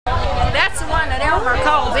that's the one that Elmer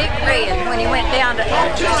called Big Red when he went down to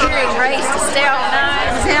Hickory and raced to stay all night.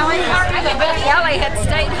 Ellie had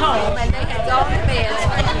stayed home and they had gone to bed.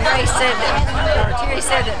 And Ray said that, Terry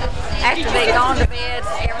said that after they'd gone to bed,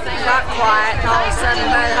 everything got quiet, and all of a sudden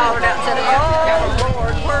Bud hollered up and said, "Oh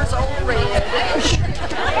Lord, where's old Red?"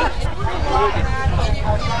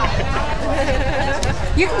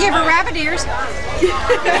 You can give her rabbit ears. We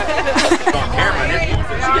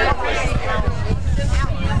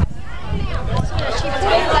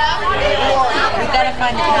gotta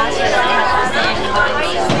find the costume that has the same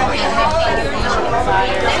mindset.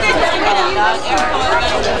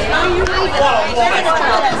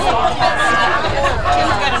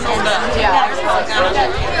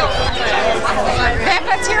 Beth,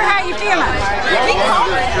 let's hear how you feeling.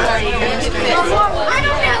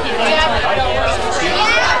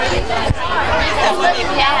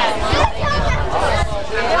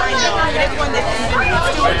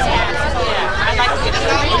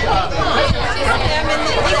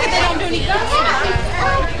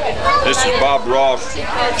 This is Bob Ross.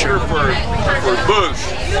 Cheer for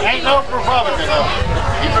Bush. Ain't no Republican though.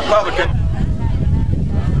 He's Republican.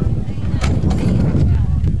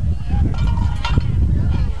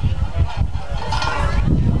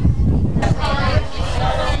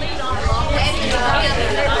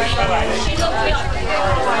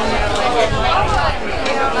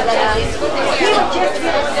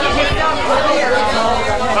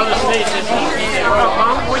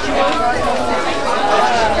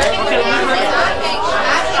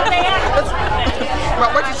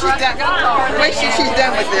 Wait till she's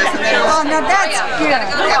done with this, and then Oh, no, that's good.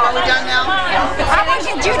 are we done now? I want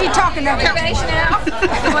you, Judy, talking over you. Finish now?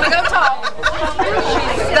 You want to go talk?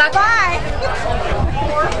 Bye.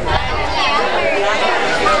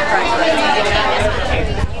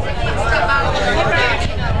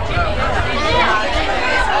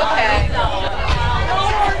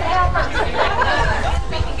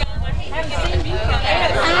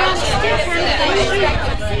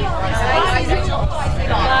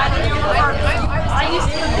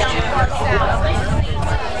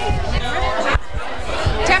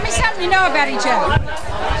 Tell me something you know about each other.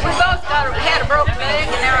 We both had a broken leg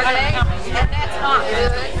and everything, and that's not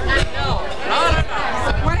good.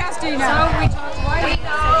 What else do you know? We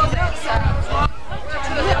know that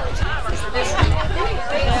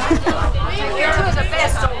you're two of the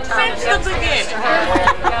best old times. Since the beginning.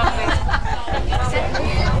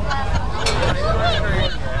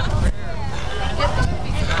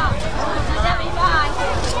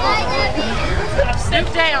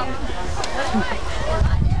 Sit down.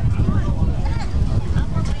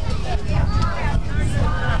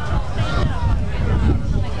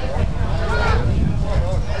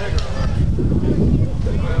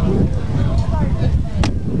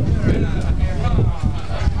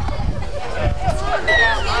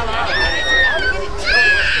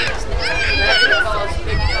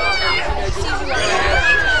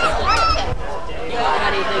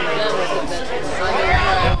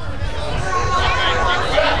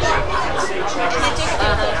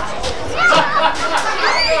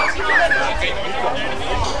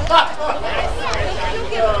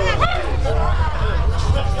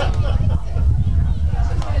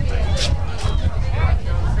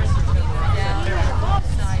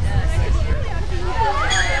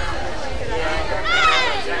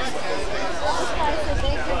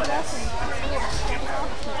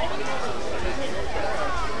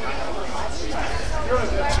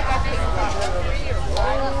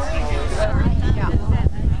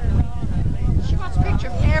 She wants a picture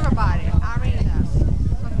of everybody. Irene does. So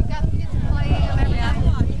if you got the kids playing and everything.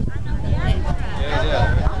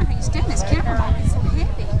 He's doing this camera might be so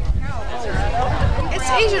heavy. It's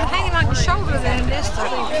easier to hang it on your shoulder than it is to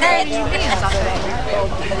carry it in your hands, I think.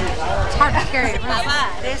 It's hard to carry it around.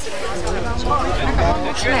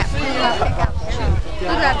 Snap. Look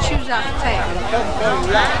at that shoes out the tail.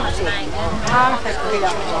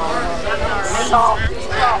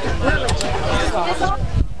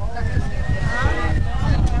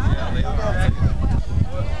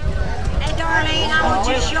 Hey, Darlene, I want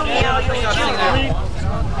you to show me all your children.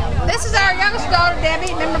 This is our youngest daughter,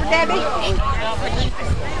 Debbie. Remember Debbie?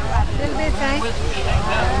 Little bit thing.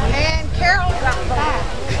 And Carol's got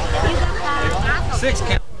 5. Six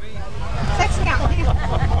count. 6 count.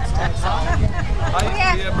 We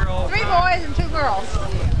have 3 boys and 2 girls.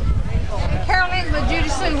 And Caroline's with Judy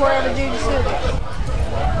Sue, wherever Judy Sue is.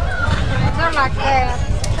 They're like that.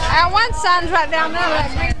 Our one son's right down there with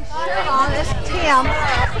that green shirt on. That's Tim.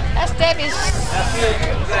 That's Debbie's.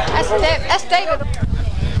 That's David.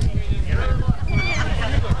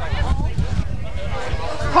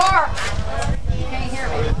 Park. You can't hear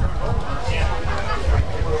me.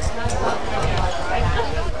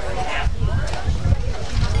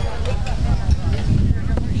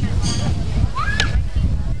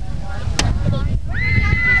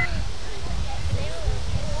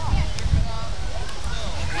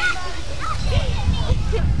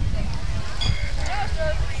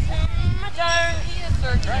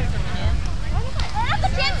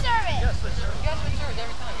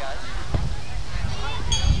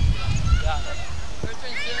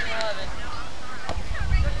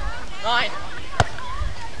 Mine.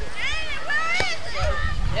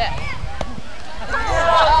 Yeah.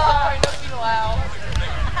 Sorry, no feet allowed.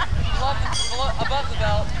 Above the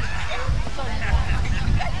belt.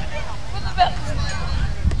 With the belt.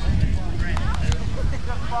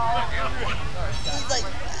 He's like,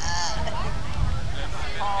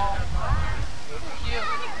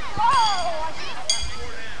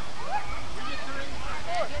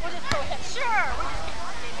 we'll just go ahead. Sure.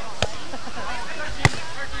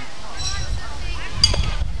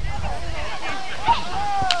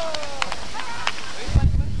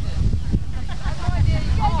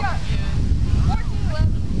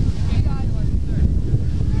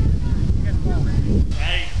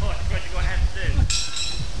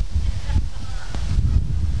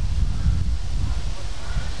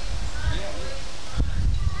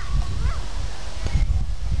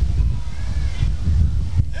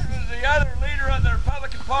 The other leader of the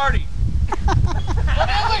Republican Party.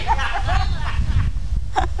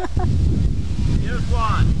 Here's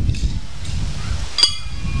one.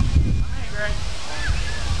 How many, Greg?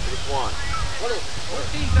 Here's one. What is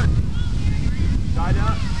 14-13. Tied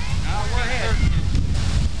up? No, we're ahead.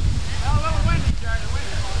 Well, a little windy, Charlie.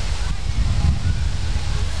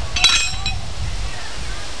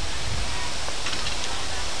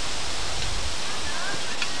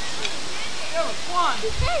 There was one.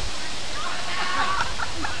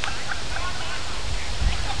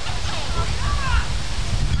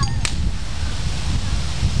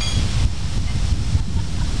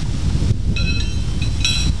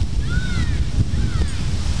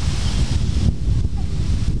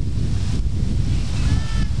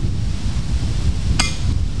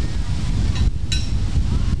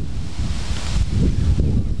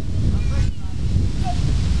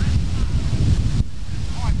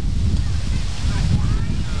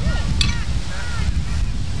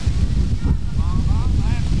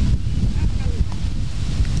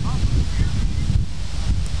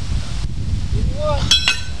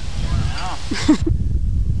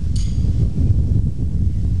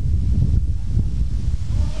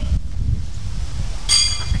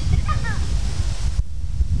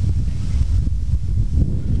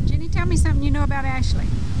 Jenny, tell me something you know about Ashley.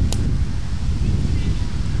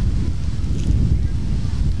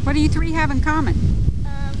 What do you three have in common?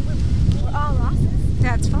 We're all Rosses.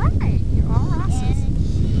 That's right. You're all Rosses. And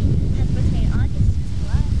she has birthday in August as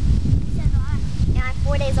well. So do I. And I'm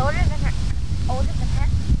 4 days older than her.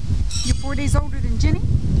 You're 4 days older than Jenny?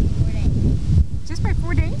 4 days. Just by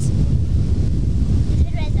 4 days? You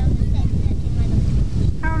should raise on the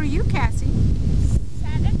 6th. How old are you, Cassie?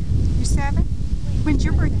 7. You're 7? When's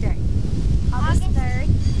your birthday? August 3rd.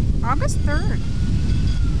 August 3rd.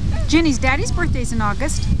 Jenny's daddy's birthday's in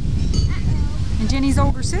August. And Jenny's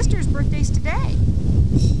older sister's birthday's today.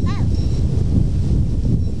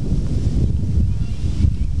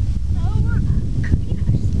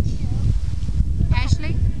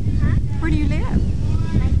 Ashley, where do you live?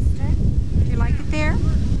 Do you like it there?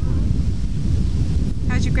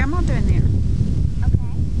 How's your grandma doing there?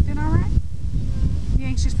 Okay. Doing all right? You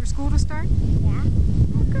anxious for school to start? Yeah.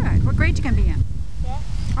 Oh, good. What grade you gonna be in? Yeah.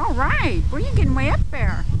 All right. Well, you're getting way up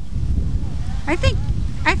there. I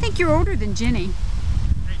think you're older than Jenny.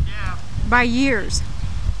 By years.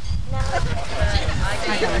 No.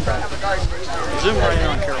 Zoom right in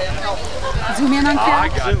on Carol. Zoom in on Carol? I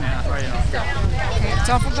got it. Right in on Carol. Okay, it's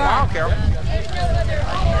awful dark. Carol.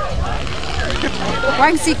 Well,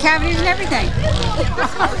 I can see cavities and everything.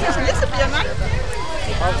 This would be a nice.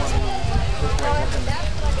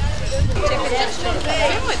 We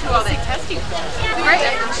went through all that testing. Greg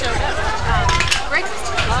never showed up. Greg's is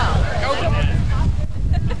too low.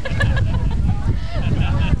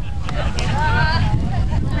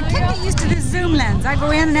 I can't get used to this zoom lens. I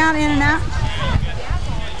go in and out, in and out.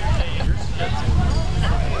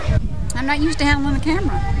 I'm not used to handling the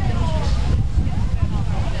camera.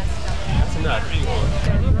 That's enough.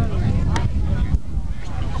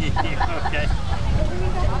 Okay.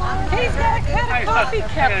 He's got a cup of coffee,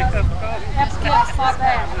 Kevin. That's not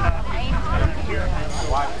bad.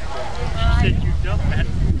 Said you dump that,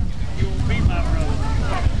 you won't be my brother.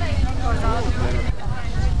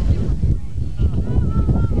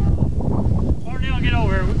 Cornell, get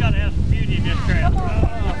over here. We gotta have some beauty in this crowd.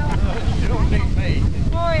 You don't need me.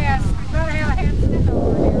 Oh yes, we better have a handstand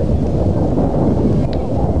over here.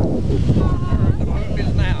 The move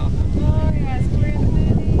is now. Oh yes, we're in the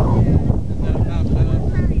movie.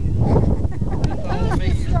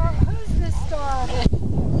 Who's the star?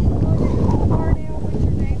 Cornell, what's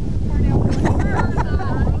your name? Cornell.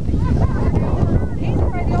 He's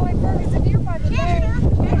probably the only Ferguson here by the day.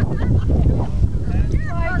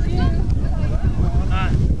 Like you.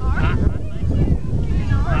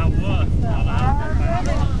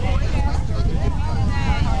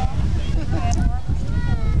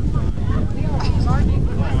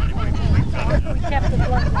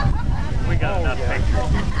 enough pictures.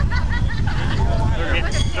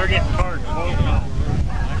 They're getting cards.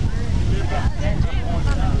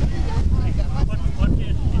 What's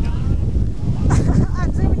this?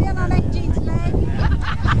 I'm zooming in on Aunt Jean's leg.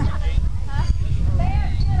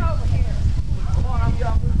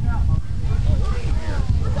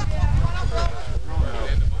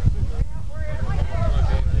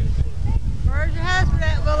 Where's your husband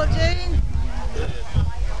at, Willow Jean?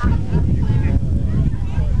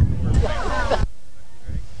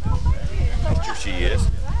 Sure she is.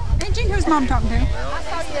 Aunt Jean, who's Mom talking to?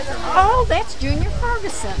 Oh, that's Junior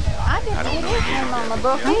Ferguson. I didn't know his name on the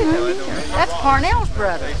book either. That's Parnell's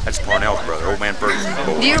brother. That's Parnell's brother, old man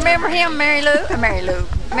Ferguson. Do you remember him, Mary Lou? Mary Lou.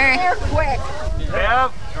 Mary. Quick.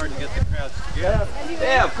 Dev. Hard to get the crowds together.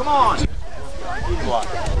 Dev, come on. She.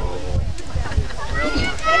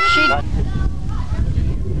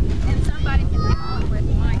 Somebody can help with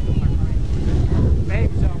Mike.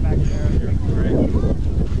 Babe's on back there.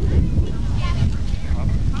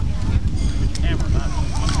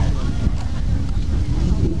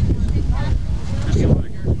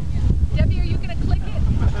 Debbie, are you going to click it?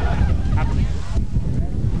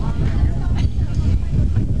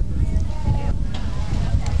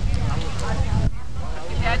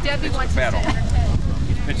 Yeah, Debbie wants to Fat on.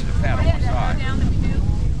 Pitching the fat on one side.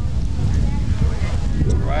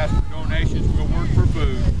 We'll ask for donations. We'll work for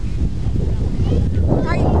food.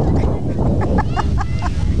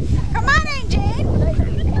 Come on, Aunt Jean.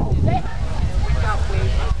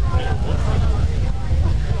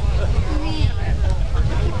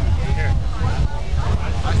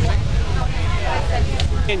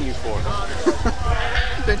 You for it.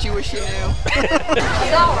 Don't you wish you knew?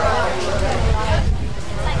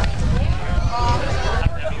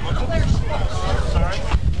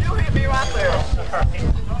 You hit me right there.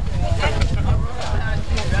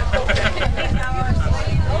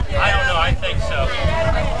 I don't know. I think so.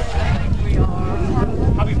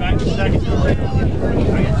 I'll be back in a second.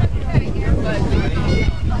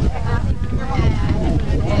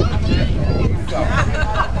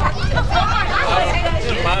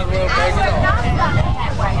 Might as well take it off.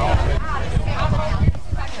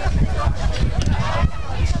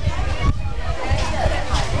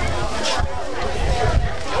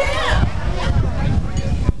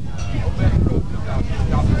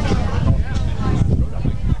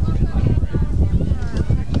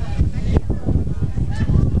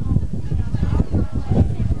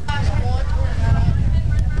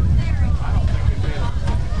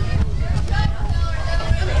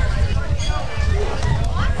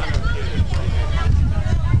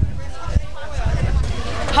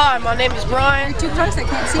 Hi, my name is Brian. Too close, I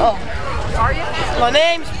can't see. Oh. Are you? My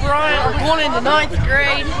name's Brian. I'm going into 9th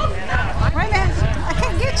grade. Wait a minute, I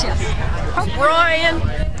can't get you. Brian.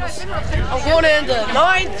 I'm going into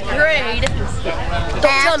 9th grade.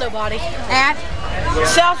 Don't tell nobody. At?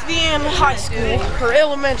 South Vienna High School, or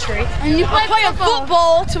elementary. And you I'm playing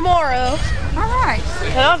football tomorrow. All right.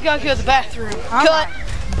 And I've got to go to the bathroom. All Cut. right.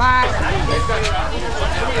 Bye.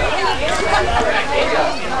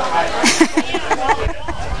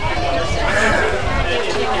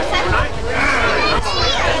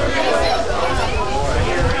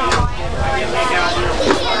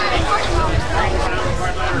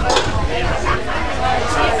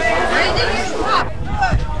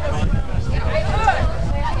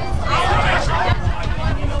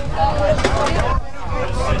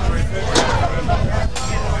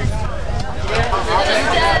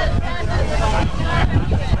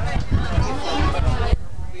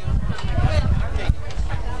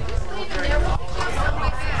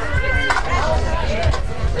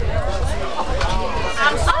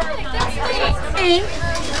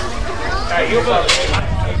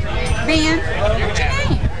 Ben, what's your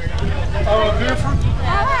name? Oh, Buford?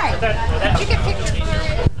 All right. You can pick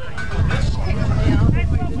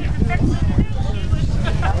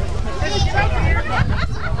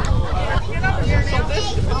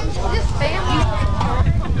This family.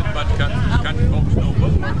 About to country folks know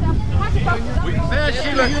what. Man, she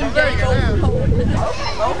looks big now.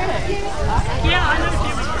 Yeah, I know.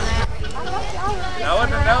 I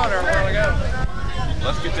wasn't down there a while ago.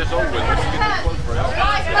 Let's get this over with. Let's get this close for us.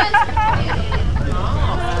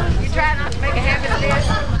 You try not to make a habit of this?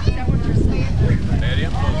 Is that what you're saying? Bad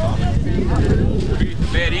influence on me. Creates a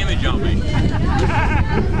bad image on me.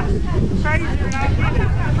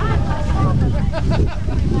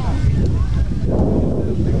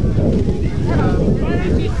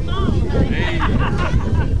 Hey.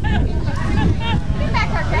 Get back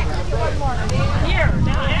there, Jack. Give you one more. Here,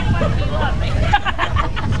 now act like you love me.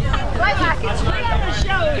 Wait, like it's We have a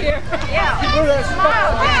show here. Yeah.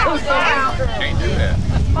 Smile, Jack. Smile. Can't do that.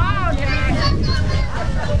 Smile, Jack.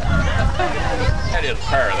 is a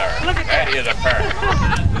pear there. That is a pear.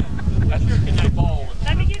 That's your connect ball.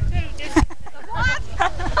 Let me get two. What?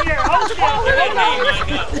 Here, hold still.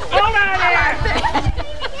 Hold on there.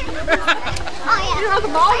 You know the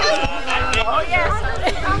ball? Oh, yes.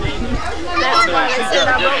 That's why they said I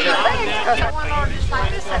broke my legs, because I want on just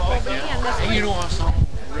like this that will be in this one. You know I saw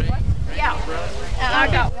Yeah. And I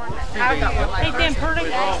got one. I got one like Ain't them pretty?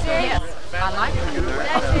 yes. I like them.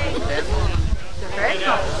 They're very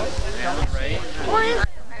comfortable. What is it?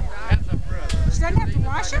 She doesn't have to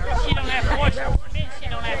wash them? She don't have to wash her. She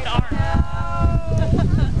don't have to iron.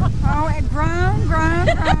 Oh, and grown.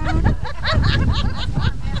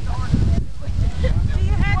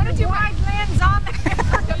 What did you wide lens on there?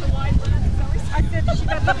 I said she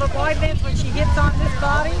got the little wide lens when she hits on this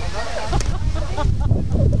body.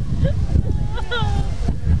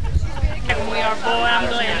 We are, boy, I'm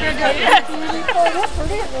glad.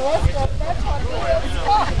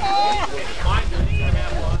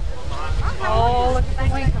 Oh, look at the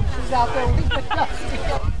winkle. She's out there winkling.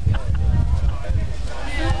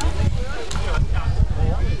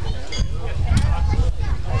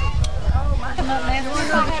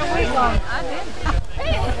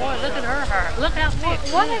 Boy, look at her hair. Look how thick.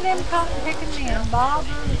 One of them cotton picking men, Bob,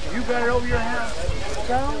 You got it over your house.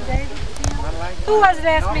 Joe, David, Tim. Who was it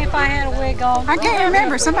asked me if I had a wig on? I can't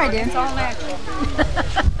remember. Somebody did. It's all natural.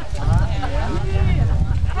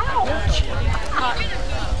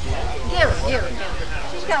 Give it.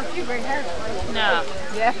 She's got a few gray hairs. No.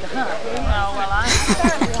 You have to hunt. Oh, well,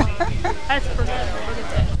 that's pretty. Look at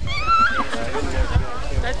that.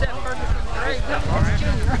 That's that Ferguson gray. That's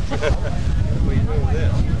Junior.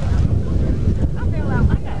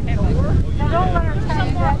 Now don't let her tell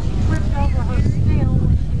you that she tripped over her steel when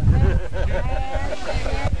she was there.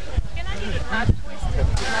 Can I get it right twisted?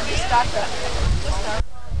 Just stop that.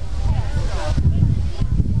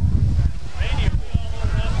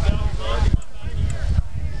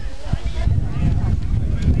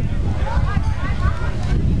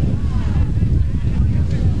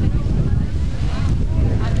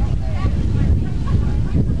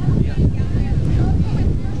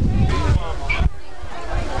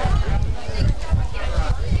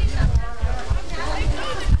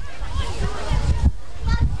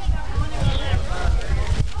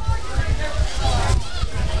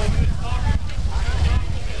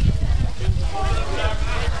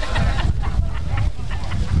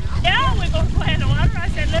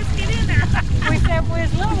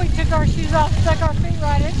 Our shoes off, stuck our feet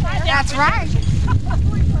right in there. That's right.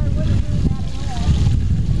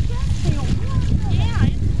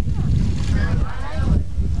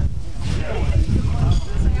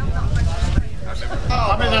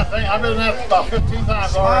 I've been in that about 15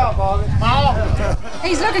 times already. Smile.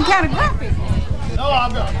 He's looking kind of grumpy. No,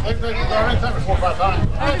 I've already taken it 4 or 5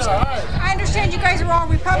 times. I understand you guys are all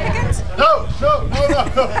Republicans? No.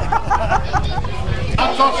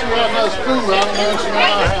 I thought she was at school, but I don't know if she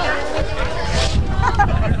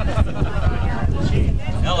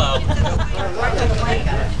Hello.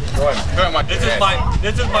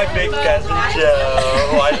 This is my big cousin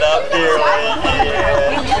Joe. I love dearly.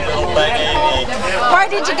 Little thing Amy. Why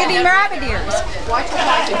did you give him rabbit ears?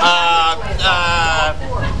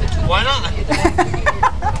 Why not?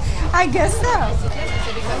 I guess so.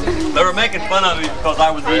 They were making fun of me because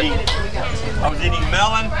I was eating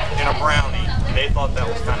melon and a brownie. They thought that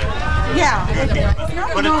was kind of good.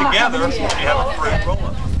 Put it together and you have a fruit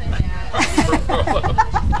roll-up.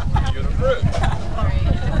 You're the fruit.